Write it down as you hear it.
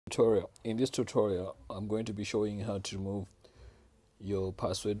tutorial. In this tutorial, I'm going to be showing you how to remove your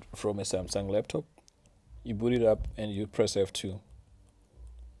password from a Samsung laptop. You boot it up and you press F2.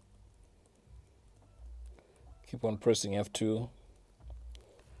 Keep on pressing F2.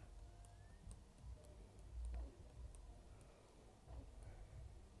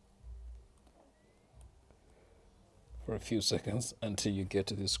 For a few seconds until you get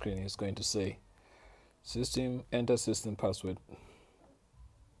to this screen. It's going to say system, enter system password.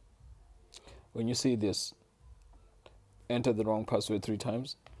 When you see this, enter the wrong password 3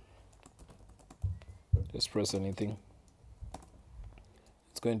 times. Just press anything.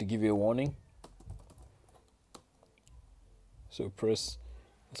 It's going to give you a warning. So press,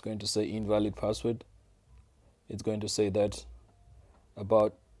 it's going to say invalid password. It's going to say that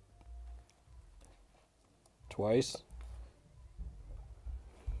about twice.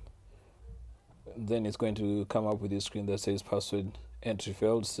 Then it's going to come up with this screen that says password entry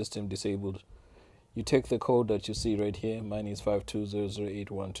failed, system disabled. You take the code that you see right here. Mine is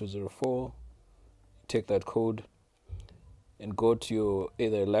 520081204. Take that code and go to your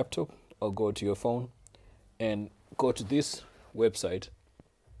either laptop or go to your phone and go to this website.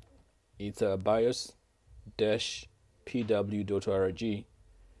 It's bios-pw.org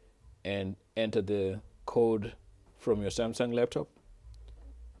and enter the code from your Samsung laptop,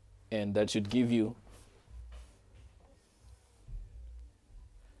 and that should give you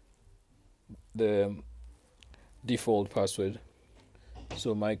the default password.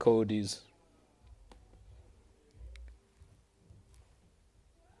 So my code is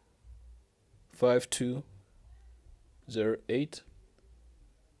 5208